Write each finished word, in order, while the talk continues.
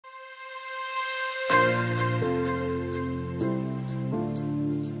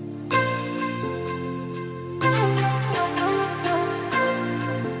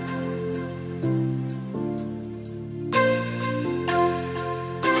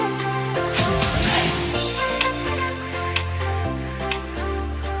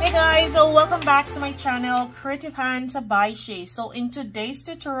guys, so welcome back to my channel, Creative Hands by Shay. So in today's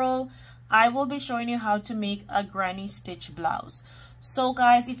tutorial, I will be showing you how to make a granny stitch blouse. So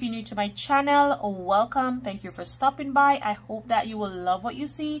guys, if you're new to my channel, welcome. Thank you for stopping by. I hope that you will love what you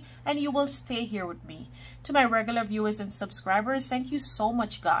see and you will stay here with me. To my regular viewers and subscribers, thank you so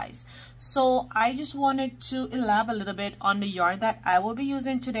much, guys. So I just wanted to elaborate a little bit on the yarn that I will be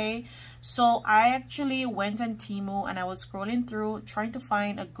using today. So I actually went on Temu and I was scrolling through trying to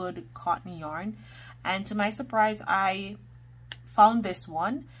find a good cotton yarn, and to my surprise I found this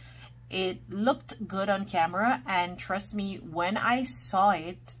one. It looked good on camera, and trust me, when I saw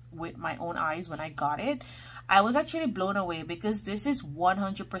it with my own eyes, when I got it, I was actually blown away because this is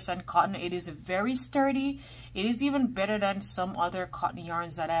 100% cotton. It is very sturdy. It is even better than some other cotton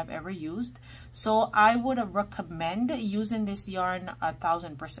yarns that I've ever used. So I would recommend using this yarn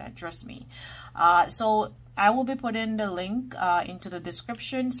 1000%, trust me. So I will be putting the link into the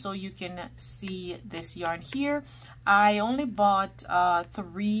description so you can see this yarn here. I only bought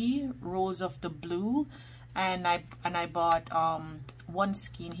 3 rows of the blue, and I bought 1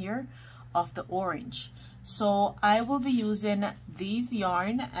 skein here of the orange. So I will be using these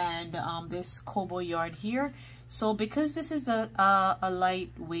yarn and this coboo yarn here. So because this is a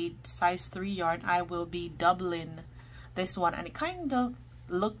lightweight size 3 yarn, I will be doubling this one, and it kind of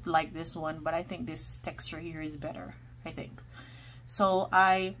looked like this one, but I think this texture here is better, I think. So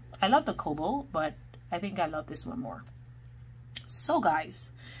I love the coboo, but I think I love this one more. So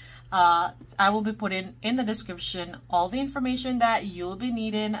guys, I will be putting in the description all the information that you'll be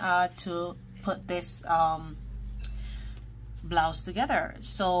needing to put this blouse together.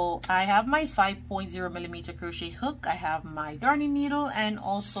 So I have my 5.0mm crochet hook, I have my darning needle, and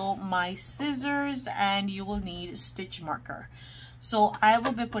also my scissors, and you will need stitch marker. So I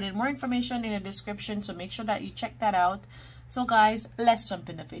will be putting more information in the description, so make sure that you check that out. So guys, let's jump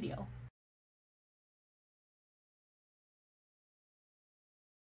in the video.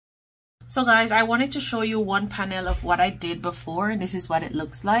 So guys, I wanted to show you one panel of what I did before, and this is what it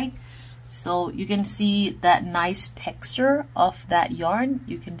looks like. So you can see that nice texture of that yarn.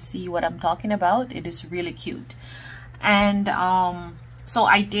 You can see what I'm talking about. It is really cute. And so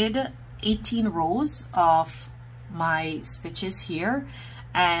I did 18 rows of my stitches here,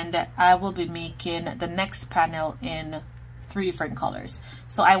 and I will be making the next panel in 3 different colors.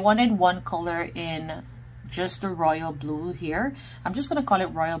 So I wanted one color in just the royal blue here. I'm just gonna call it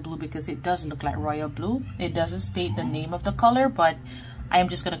royal blue because it does look like royal blue. It doesn't state the name of the color, but I am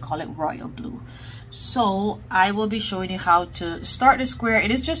just gonna call it royal blue. So I will be showing you how to start the square.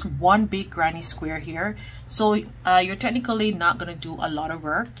 It is just one big granny square here. So you're technically not gonna do a lot of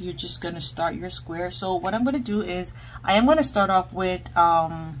work. You're just gonna start your square. So what I'm gonna do is I am gonna start off with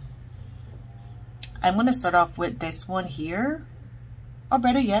this one here, or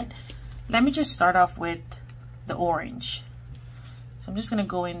better yet, let me just start off with the orange. So I'm just gonna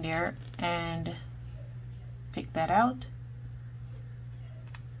go in there and pick that out.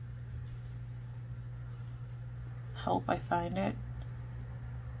 Hope I find it.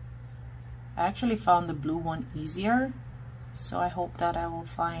 I actually found the blue one easier, so I hope that I will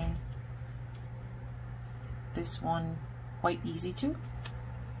find this one quite easy too.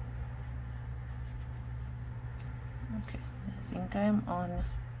 Okay, I think I'm on.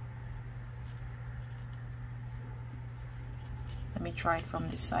 Let me try it from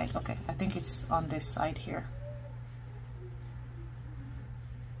this side. Okay, I think it's on this side here.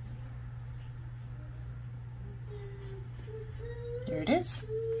 There it is.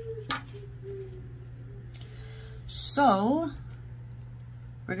 So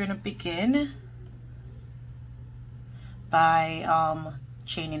we're gonna begin by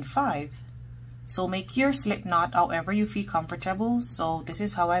chaining 5. So make your slip knot however you feel comfortable. So this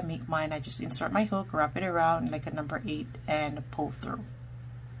is how I make mine. I just insert my hook, wrap it around like a number 8, and pull through.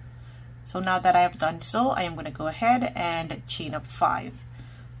 So now that I have done so, I am going to go ahead and chain up 5.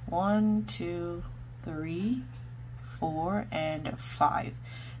 1, 2, 3, 4, and 5.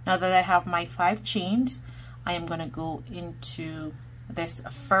 Now that I have my 5 chains, I am going to go into this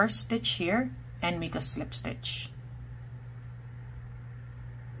first stitch here and make a slip stitch.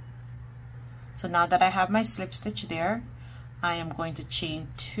 So now that I have my slip stitch there, I am going to chain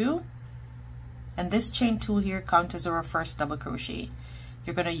 2, and this chain 2 here counts as our first double crochet.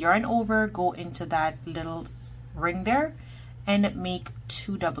 You're going to yarn over, go into that little ring there, and make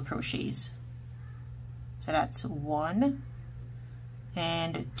 2 double crochets. So that's 1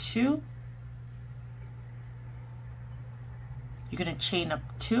 and 2. You're going to chain up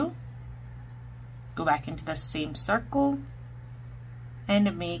 2, go back into the same circle,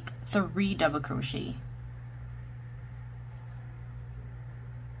 and make 3 double crochet.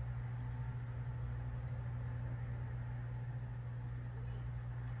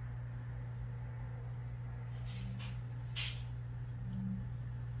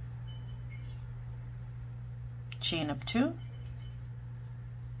 chain up 2,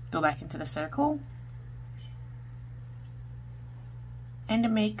 go back into the circle,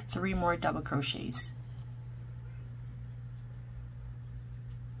 and make 3 more double crochets.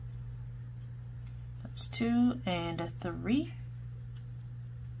 That's 2 and 3,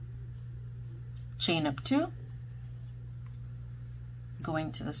 chain up 2, go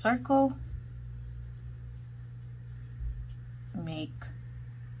into the circle, make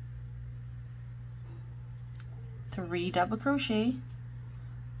 3 double crochet.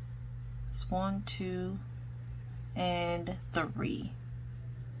 It's 1, 2, and 3.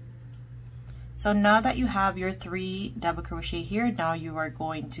 So now that you have your 3 double crochet here, now you are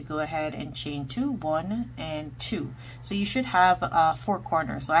going to go ahead and chain 2, 1 and 2. So you should have 4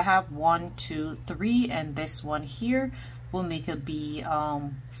 corners. So I have 1, 2, 3, and this one here will make it be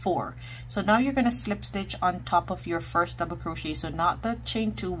 4. So now you're going to slip stitch on top of your first double crochet. So not the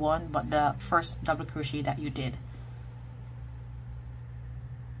chain 2, 1, but the first double crochet that you did.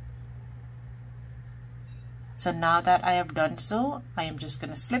 So now that I have done so, I am just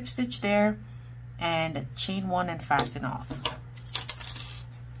going to slip stitch there and chain 1 and fasten off.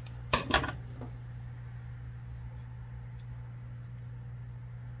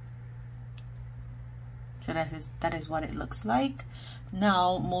 So that is what it looks like.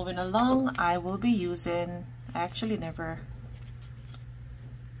 Now moving along, I will be using, I actually never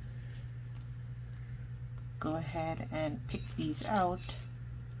go ahead and pick these out.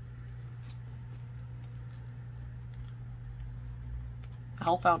 I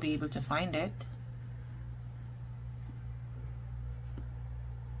hope I'll be able to find it.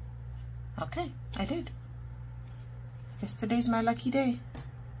 Okay, I did. Guess today's my lucky day.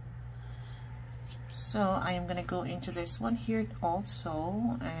 So I am gonna go into this one here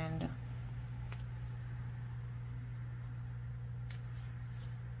also, and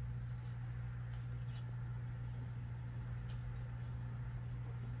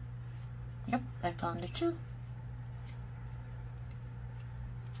yep, I found it too.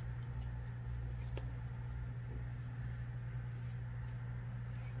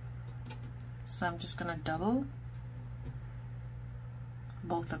 So I'm just gonna double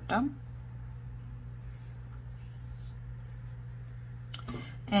both of them.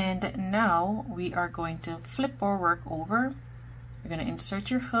 And now we are going to flip our work over. You're going to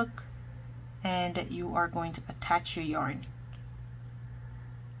insert your hook and you are going to attach your yarn.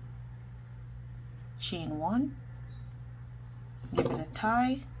 Chain 1, give it a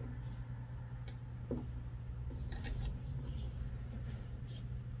tie,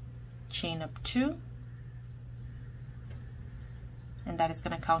 chain up 2, and that is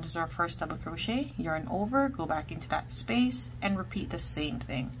going to count as our first double crochet. Yarn over, go back into that space and repeat the same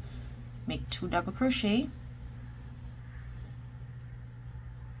thing. Make 2 double crochet,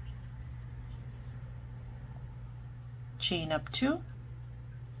 chain up 2,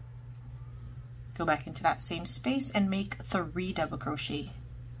 go back into that same space and make 3 double crochet.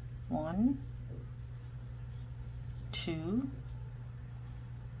 1, 2,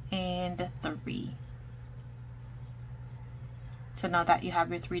 and 3. So now that you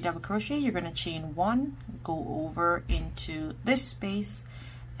have your 3 double crochet, you're going to chain 1, go over into this space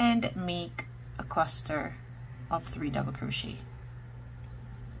and make a cluster of 3 double crochet.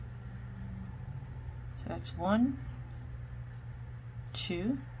 So that's 1,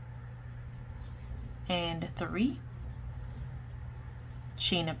 2, and 3.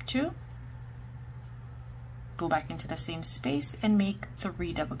 Chain up 2, go back into the same space and make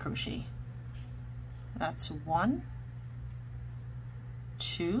 3 double crochet. That's 1,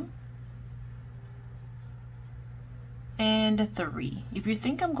 2, and 3. If you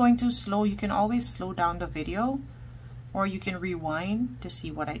think I'm going too slow, you can always slow down the video or you can rewind to see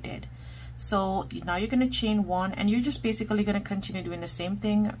what I did. So now you're going to chain 1 and you're just basically going to continue doing the same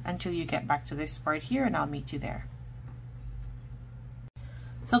thing until you get back to this part here, and I'll meet you there.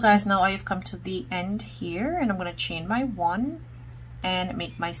 So guys, now I have come to the end here and I'm going to chain my 1 and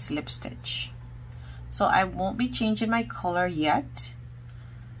make my slip stitch. So I won't be changing my color yet.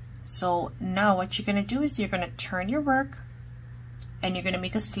 So now what you're going to do is you're going to turn your work and you're going to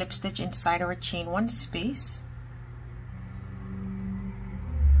make a slip stitch inside our chain 1 space.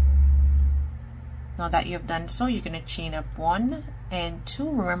 Now that you have done so, you're going to chain up 1 and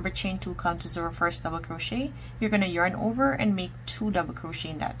 2. Remember, chain 2 counts as our first double crochet. You're going to yarn over and make 2 double crochet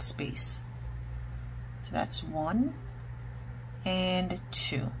in that space. So that's 1 and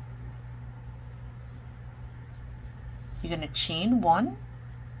 2. You're going to chain 1,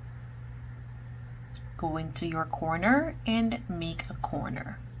 go into your corner and make a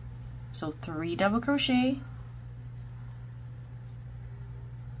corner. So 3 double crochet,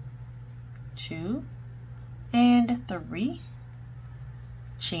 2, and 3,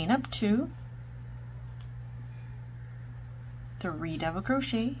 chain up 2, 3 double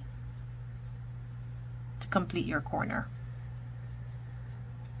crochet to complete your corner.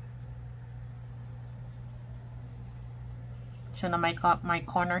 So now my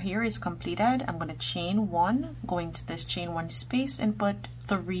corner here is completed. I'm going to chain 1, go into this chain 1 space and put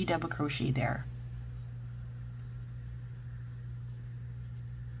 3 double crochet there.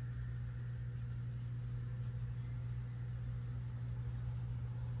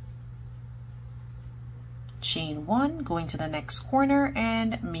 Chain 1, go into the next corner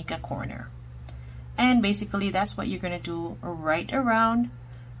and make a corner. And basically that's what you're going to do right around,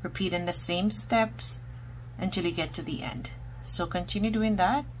 repeating the same steps until you get to the end. So continue doing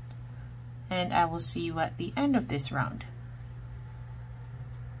that, and I will see you at the end of this round.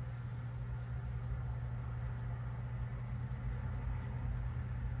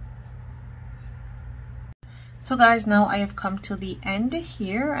 So guys, now I have come to the end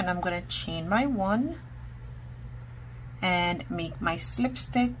here, and I'm going to chain my 1 and make my slip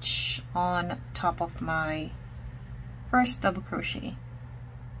stitch on top of my first double crochet.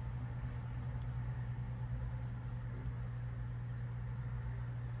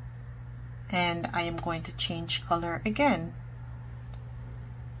 And I am going to change color again.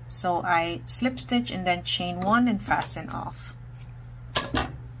 So I slip stitch and then chain 1 and fasten off.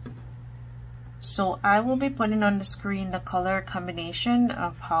 So I will be putting on the screen the color combination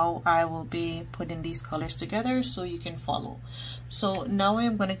of how I will be putting these colors together so you can follow. So now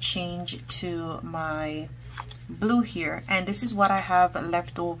I'm going to change to my blue here, and this is what I have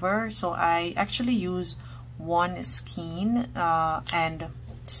left over. So I actually use 1 skein and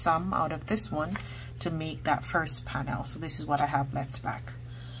some out of this one to make that first panel. So this is what I have left back.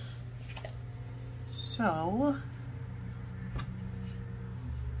 So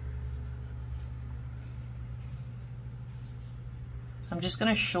I'm just going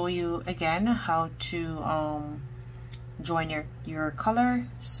to show you again how to join your color.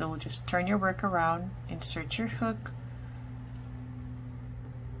 So just turn your work around, insert your hook,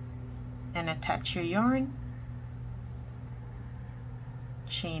 and attach your yarn.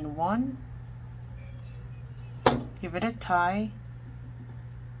 Chain 1, give it a tie,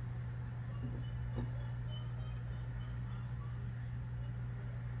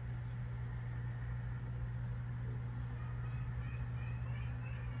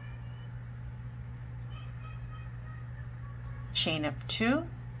 chain up 2,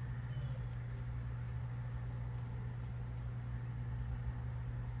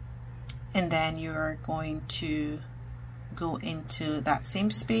 and then you're going to go into that same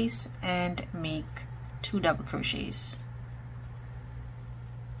space and make 2 double crochets.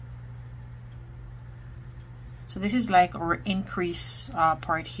 So this is like our increase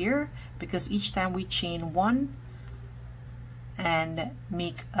part here, because each time we chain 1 and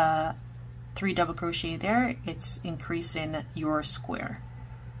make 3 double crochet there, it's increasing your square.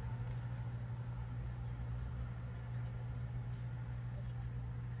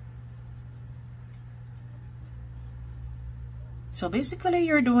 So basically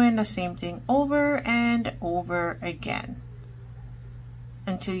you're doing the same thing over and over again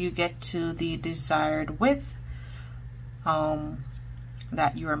until you get to the desired width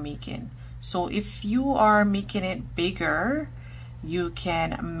that you are making. So if you are making it bigger, you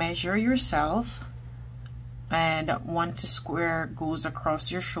can measure yourself, and once a square goes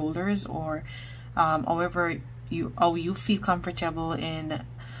across your shoulders, or however you feel comfortable in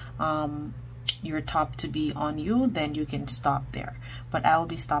your top to be on you, then you can stop there. But I'll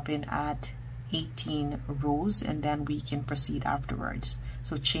be stopping at 18 rows, and then we can proceed afterwards.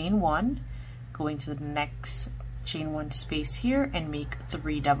 So chain 1, go into the next chain 1 space here and make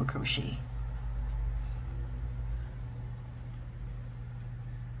 3 double crochet.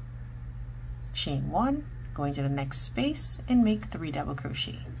 Chain 1, go into the next space and make 3 double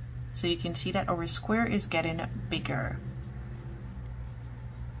crochet. So you can see that our square is getting bigger.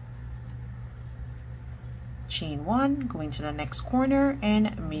 Chain 1, go into the next corner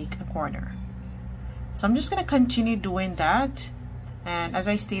and make a corner. So I'm just going to continue doing that, and as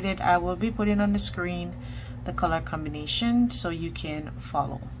I stated, I will be putting on the screen the color combination so you can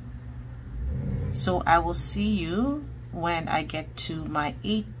follow. So I will see you when I get to my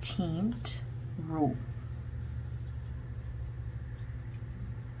 18th row.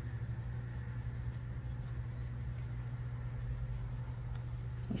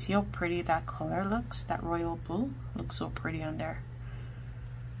 You see how pretty that color looks? That royal blue looks so pretty on there.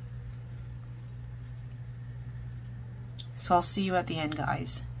 So I'll see you at the end,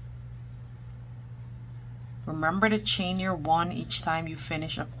 guys. Remember to chain your 1 each time you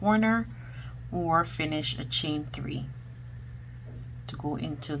finish a corner, or finish a chain 3 to go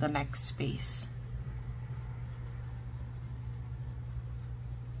into the next space.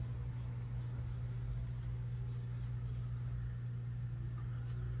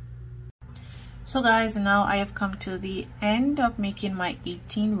 So guys, now I have come to the end of making my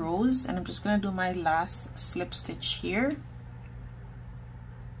 18 rows, and I'm just going to do my last slip stitch here,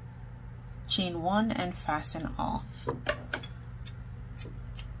 chain 1 and fasten off.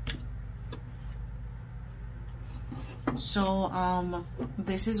 So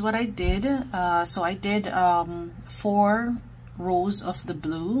this is what I did. So I did 4 rows of the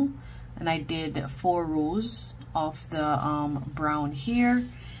blue, and I did 4 rows of the brown here.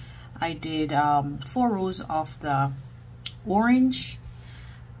 I did 4 rows of the orange.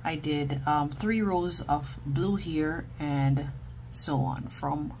 I did 3 rows of blue here, and so on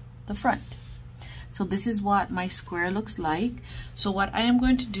from the front. So this is what my square looks like. So what I am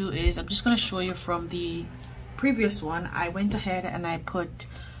going to do is, I'm just going to show you from the previous one. I went ahead and I put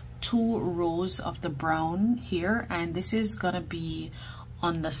 2 rows of the brown here, and this is going to be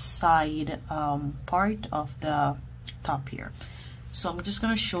on the side part of the top here. So I'm just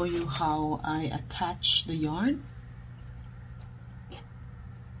going to show you how I attach the yarn.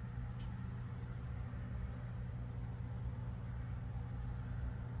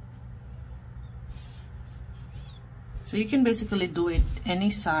 So you can basically do it any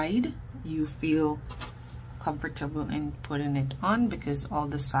side you feel comfortable in putting it on, because all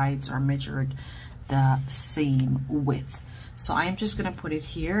the sides are measured the same width. So I'm just going to put it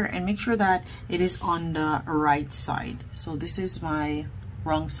here and make sure that it is on the right side. So this is my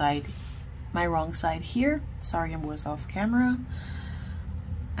wrong side here. Sorry, I was off camera.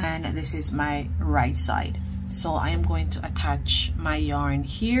 And this is my right side. So I am going to attach my yarn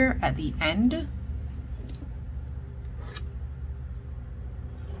here at the end.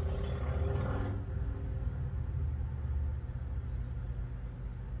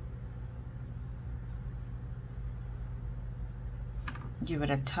 Give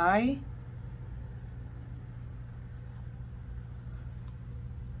it a tie,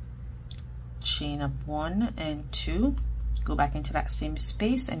 chain up 1 and 2, go back into that same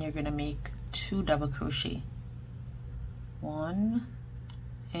space, and you're going to make 2 double crochet, 1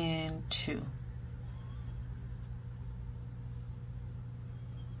 and 2,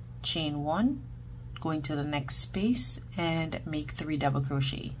 chain 1, go into the next space and make 3 double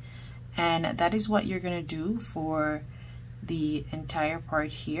crochet. And that is what you're going to do for the entire part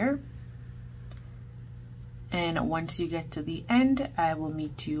here. And once you get to the end, I will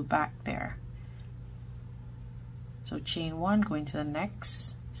meet you back there. So chain 1, go into the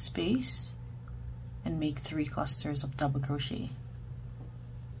next space and make 3 clusters of double crochet.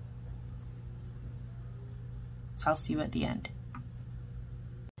 So I'll see you at the end.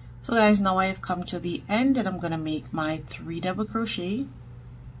 So guys, now I have come to the end, and I'm going to make my 3 double crochet.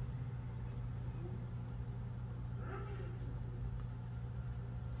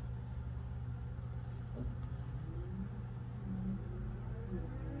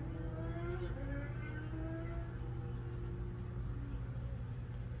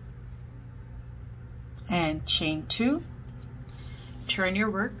 And chain 2, turn your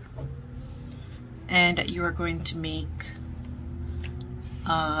work, and you are going to make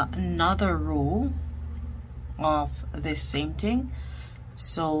another row of this same thing.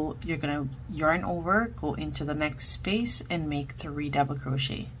 So you're gonna yarn over, go into the next space and make 3 double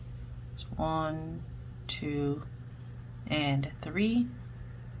crochet. So 1, 2 and 3,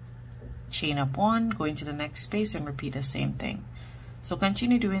 chain up 1, go into the next space and repeat the same thing. So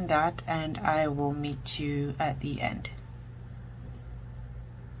continue doing that, and I will meet you at the end.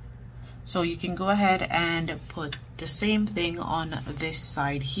 So you can go ahead and put the same thing on this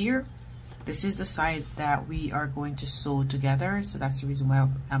side here. This is the side that we are going to sew together, so that's the reason why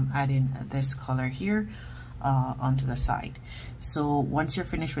I'm adding this color here onto the side. So once you're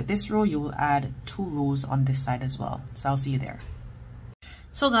finished with this row, you will add 2 rows on this side as well. So I'll see you there.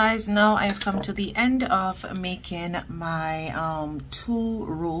 So guys, now I've come to the end of making my 2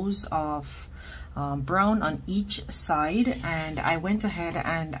 rows of brown on each side, and I went ahead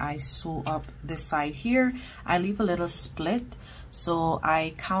and I sew up this side here. I leave a little split, so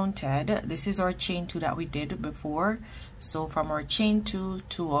I counted. This is our chain 2 that we did before. So from our chain 2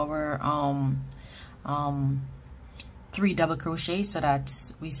 to our 3 double crochet, so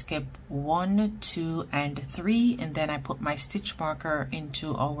that's we skip 1, 2 and 3, and then I put my stitch marker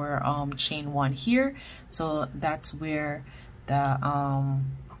into our chain 1 here. So that's where the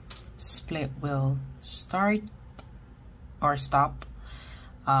split will start or stop.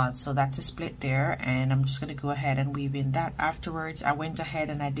 So that's a split there, and I'm just going to go ahead and weave in that. Afterwards, I went ahead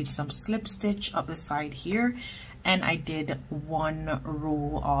and I did some slip stitch up the side here, and I did one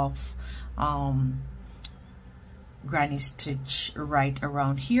row of granny stitch right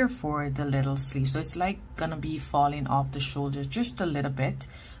around here for the little sleeve. So it's like gonna be falling off the shoulder just a little bit,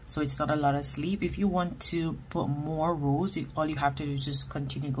 so it's not a lot of sleeve. If you want to put more rows, all you have to do is just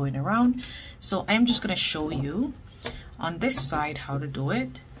continue going around. So I'm just gonna show you on this side how to do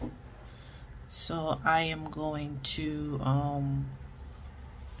it. So I am going to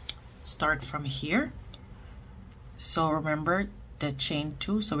start from here. So remember the chain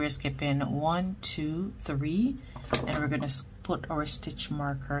 2, so we're skipping 1, 2, 3, and we're going to put our stitch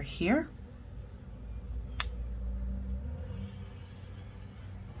marker here,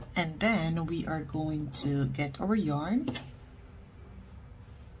 and then we are going to get our yarn,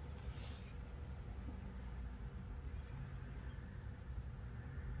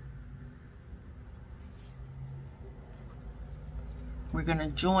 we're going to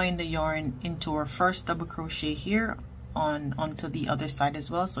join the yarn into our first double crochet here onto the other side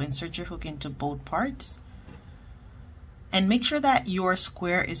as well. So insert your hook into both parts, and make sure that your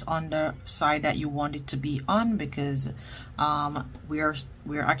square is on the side that you want it to be on, because we're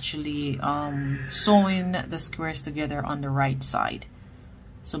actually sewing the squares together on the right side.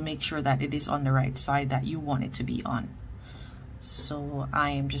 So make sure that it is on the right side that you want it to be on. So I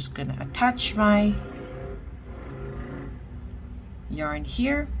am just gonna attach my yarn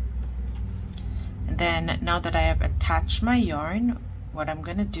here. And then now that I have attached my yarn, what I'm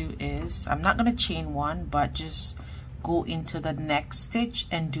gonna do is, I'm not gonna chain one, but just go into the next stitch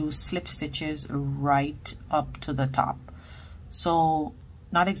and do slip stitches right up to the top. So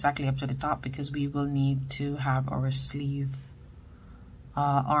not exactly up to the top, because we will need to have our sleeve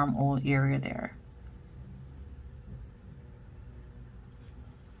armhole area there.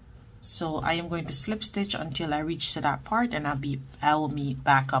 So I am going to slip stitch until I reach to that part, and I will meet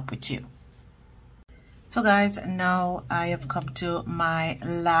back up with you. So guys, now I have come to my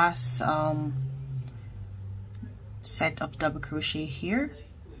last set of double crochet here,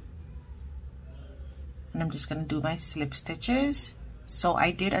 and I'm just going to do my slip stitches. So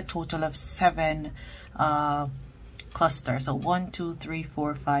I did a total of 7 clusters, so 1, 2, 3,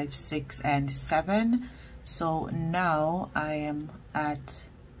 4, 5, 6, and 7. So now I am at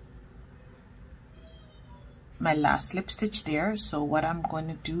my last slip stitch there. So what I'm going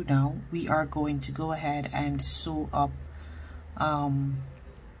to do now, we are going to go ahead and sew up,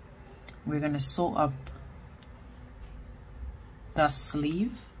 we're going to sew up the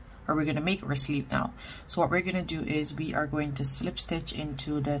sleeve, or we're going to make our sleeve now. So what we're going to do is we are going to slip stitch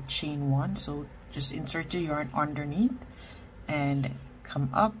into the chain 1. So just insert your yarn underneath and come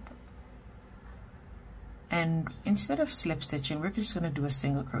up, and instead of slip stitching, we're just going to do a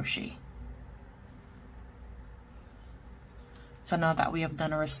single crochet. So now that we have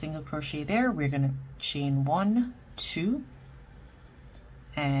done our single crochet there, we're going to chain 1, 2,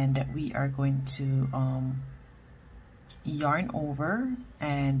 and we are going to yarn over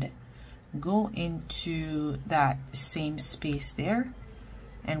and go into that same space there,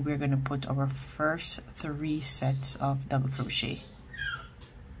 and we're going to put our first 3 sets of double crochet.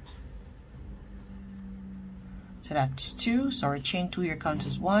 So that's 2, so our chain 2 here counts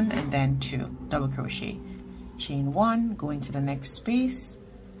as 1, and then 2 double crochet. Chain 1, go into the next space,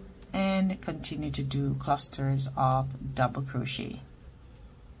 and continue to do clusters of double crochet.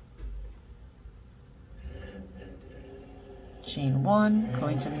 Chain 1, go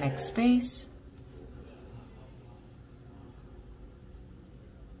into the next space,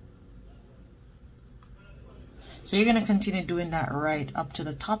 so you're going to continue doing that right up to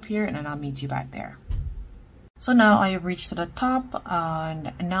the top here, and then I'll meet you back there. So now I have reached to the top,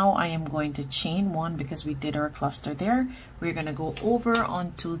 and now I am going to chain 1 because we did our cluster there. We're going to go over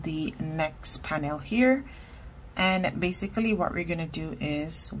onto the next panel here, and basically what we're going to do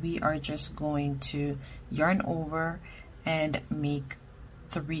is we are just going to yarn over and make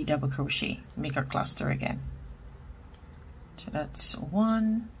 3 double crochet, make our cluster again. So that's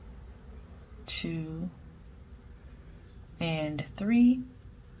 1, 2, and 3.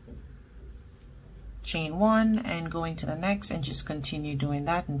 Chain 1 and go into the next, and just continue doing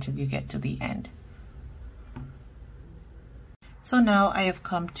that until you get to the end. So now I have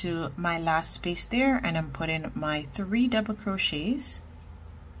come to my last space there, and I'm putting my 3 double crochets,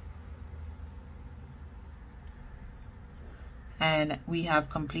 and we have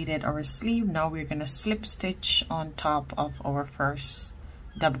completed our sleeve. Now we're going to slip stitch on top of our first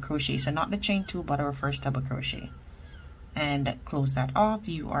double crochet, so not the chain 2 but our first double crochet, and close that off.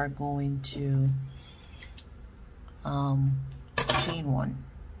 You are going to chain 1,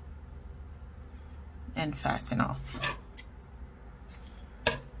 and fasten off.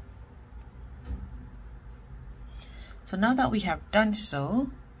 So now that we have done so,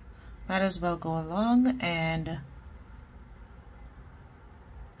 might as well go along and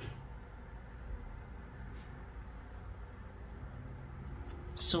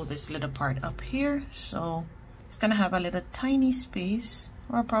sew this little part up here. So it's gonna have a little tiny space,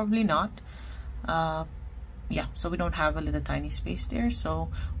 or probably not. Yeah, so we don't have a little tiny space there. So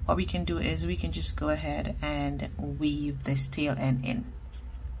what we can do is we can just go ahead and weave this tail end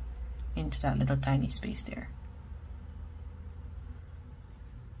into that little tiny space there.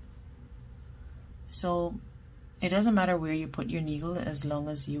 So it doesn't matter where you put your needle as long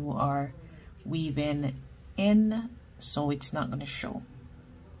as you are weaving in, so it's not going to show.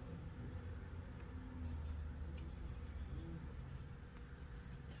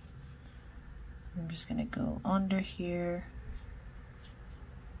 I'm just going to go under here,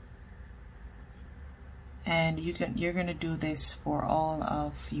 and you're going to do this for all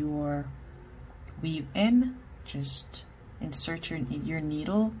of your weave in. Just insert your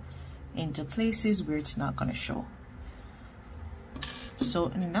needle into places where it's not going to show. So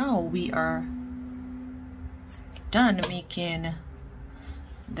now we are done making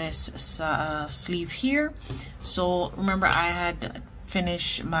this sleeve here. So remember, I had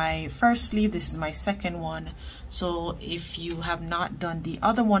finished my first sleeve. This is my second one. So if you have not done the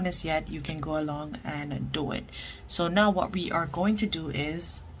other one as yet, you can go along and do it. So now what we are going to do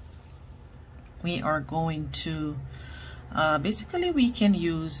is we are going to basically we can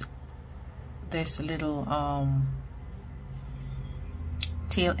use this little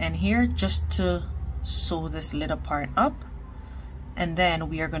tail end here just to sew this little part up, and then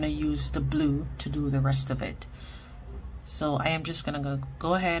we are going to use the blue to do the rest of it. So I am just gonna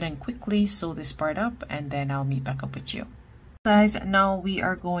go ahead and quickly sew this part up, and then I'll meet back up with you guys. Now we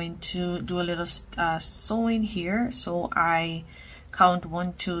are going to do a little sewing here. So I count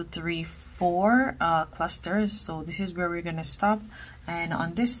 1, 2, 3, 4 clusters. So this is where we're gonna stop, and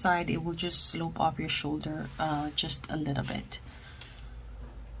on this side it will just slope off your shoulder just a little bit.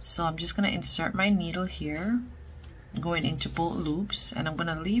 So I'm just gonna insert my needle here, going into both loops, and I'm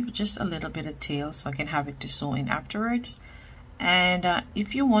gonna leave just a little bit of tail so I can have it to sew in afterwards. And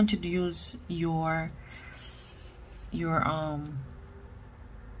if you want to use your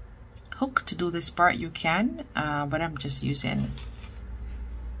hook to do this part, you can, but I'm just using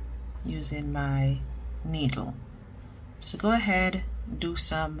my needle. So go ahead, do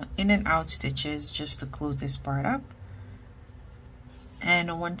some in and out stitches just to close this part up,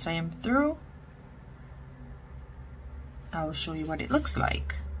 and once I am through, I'll show you what it looks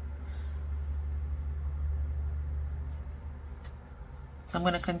like. I'm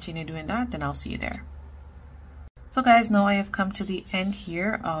going to continue doing that, then I'll see you there. So guys, now I have come to the end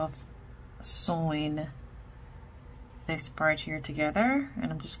here of sewing this part here together,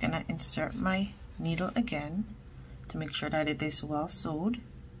 and I'm just going to insert my needle again to make sure that it is well sewed.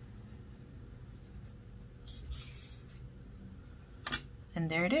 And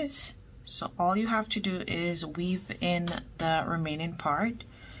there it is. So all you have to do is weave in the remaining part.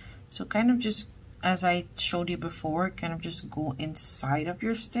 So kind of just, as I showed you before, kind of just go inside of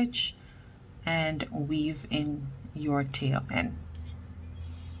your stitch and weave in your tail end.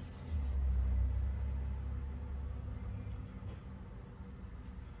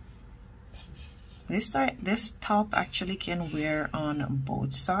 This side, this top actually can wear on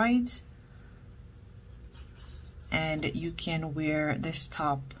both sides, and you can wear this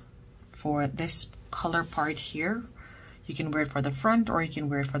top for this color part here. You can wear it for the front, or you can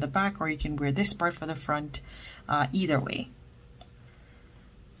wear it for the back, or you can wear this part for the front, either way.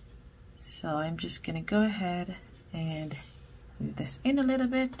 So I'm just gonna go ahead and weave this in a little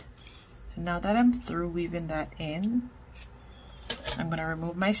bit. So now that I'm through weaving that in, I'm gonna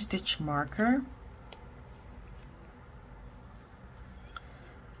remove my stitch marker,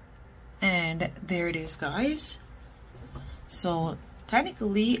 and there it is, guys. So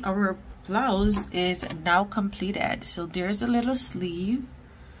technically our blouse is now completed. So there's a little sleeve,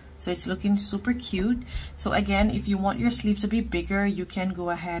 so it's looking super cute. So again, if you want your sleeve to be bigger, you can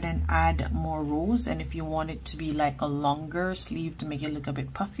go ahead and add more rows, and if you want it to be like a longer sleeve to make it look a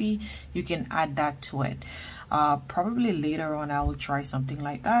bit puffy, you can add that to it. Probably later on I will try something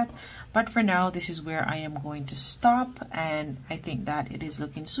like that, but for now this is where I am going to stop, and I think that it is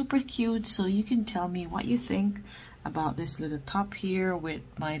looking super cute. So you can tell me what you think about this little top here with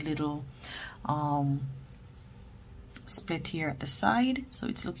my little split here at the side. So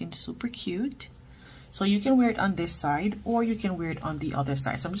it's looking super cute. So you can wear it on this side, or you can wear it on the other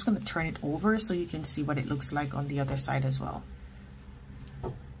side. So I'm just going to turn it over so you can see what it looks like on the other side as well.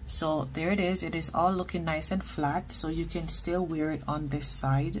 So there it is all looking nice and flat, so you can still wear it on this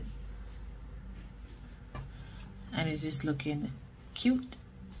side, and it is looking cute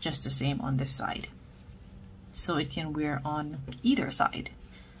just the same on this side, so it can wear on either side.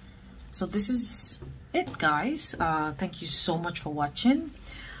 So this is it, guys. Thank you so much for watching.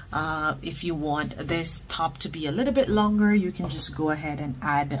 If you want this top to be a little bit longer, you can just go ahead and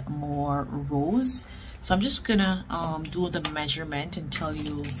add more rows. So I'm just gonna do the measurement and tell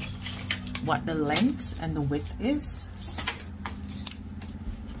you what the length and the width is.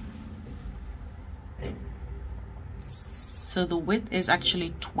 So the width is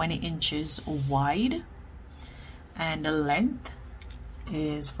actually 20 inches wide, and the length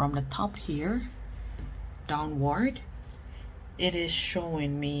is from the top here downward. It is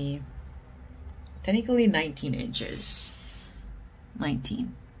showing me technically 19 inches.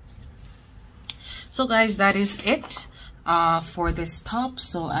 19. So guys, that is it for this top.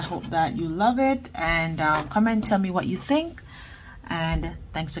 So I hope that you love it, and comment, tell me what you think, and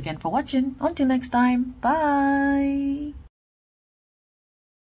thanks again for watching. Until next time, bye.